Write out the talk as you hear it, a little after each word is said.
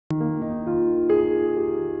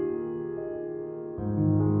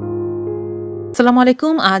আসসালামু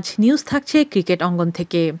আলাইকুম। আজ নিউজ থাকছে ক্রিকেট অঙ্গন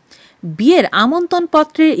থেকে। বিয়ের আমন্ত্রণ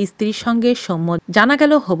পত্রের স্ত্রীর সঙ্গে সৌম্য, জানা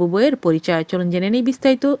গেল হবু বউয়ের পরিচয়। চলুন জেনে নেই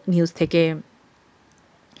বিস্তারিত নিউজ থেকে।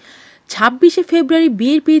 ২৬শে ফেব্রুয়ারি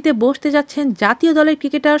বিয়ের পিঁড়িতে বসতে যাচ্ছেন জাতীয় দলের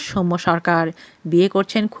ক্রিকেটার সৌম্য সরকার। বিয়ে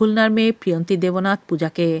করছেন খুলনার মেয়ে প্রিয়ন্তী দেবনাথ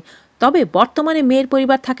পূজাকে। তবে বর্তমানে মেয়ের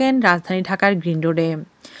পরিবার থাকেন রাজধানী ঢাকার গ্রিন রোডে।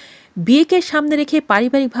 বিয়েকে সামনে রেখে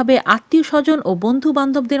পারিবারিকভাবে আত্মীয় স্বজন ও বন্ধু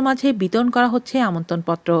বান্ধবদের মাঝে বিতরণ করা হচ্ছে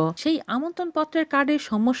আমন্ত্রণপত্র। সেই আমন্ত্রণপত্রের কার্ডে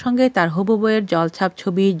সৌম্যর সঙ্গে তার হবু বউয়ের জলছাপ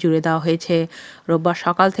ছবি জুড়ে দেওয়া হয়েছে। রোববার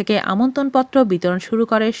সকাল থেকে আমন্ত্রণপত্র বিতরণ শুরু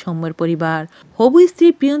করে সৌম্যের পরিবার। হবু স্ত্রী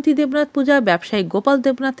প্রিয়ন্তী দেবনাথ পূজা ব্যবসায়ী গোপাল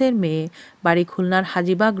দেবনাথের মেয়ে, বাড়ি খুলনার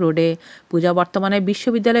হাজিবাগ রোডে। পূজা বর্তমানে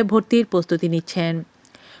বিশ্ববিদ্যালয়ে ভর্তির প্রস্তুতি নিচ্ছেন।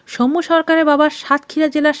 সৌম্য সরকারের বাবা সাতক্ষীরা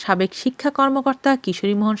জেলার সাবেক শিক্ষা কর্মকর্তা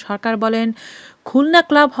কিশোরী মোহন সরকার বলেন, খুলনা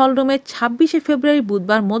ক্লাব হলরুমে ২৬শে ফেব্রুয়ারি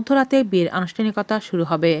বুধবার মধ্যরাতে বিয়ের আনুষ্ঠানিকতা শুরু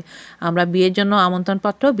হবে। আমরা বিয়ের জন্য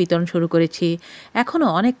আমন্ত্রণপত্র বিতরণ শুরু করেছি, এখনও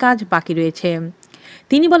অনেক কাজ বাকি রয়েছে।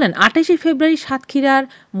 তিনি বলেন, ২৮শে ফেব্রুয়ারি সাতক্ষীরার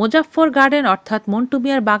মোজাফফর গার্ডেন অর্থাৎ মন্টু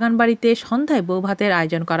মিয়ার বাগান বাড়িতে সন্ধ্যায় বৌভাতের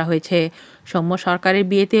আয়োজন করা হয়েছে। সৌম্য সরকারের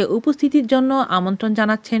বিয়েতে উপস্থিতির জন্য আমন্ত্রণ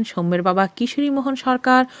জানাচ্ছেন সৌম্যের বাবা কিশোরী মোহন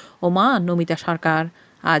সরকার ও মা নমিতা সরকার।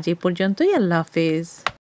 আজ এ পর্যন্তই। আল্লাহ হাফেজ।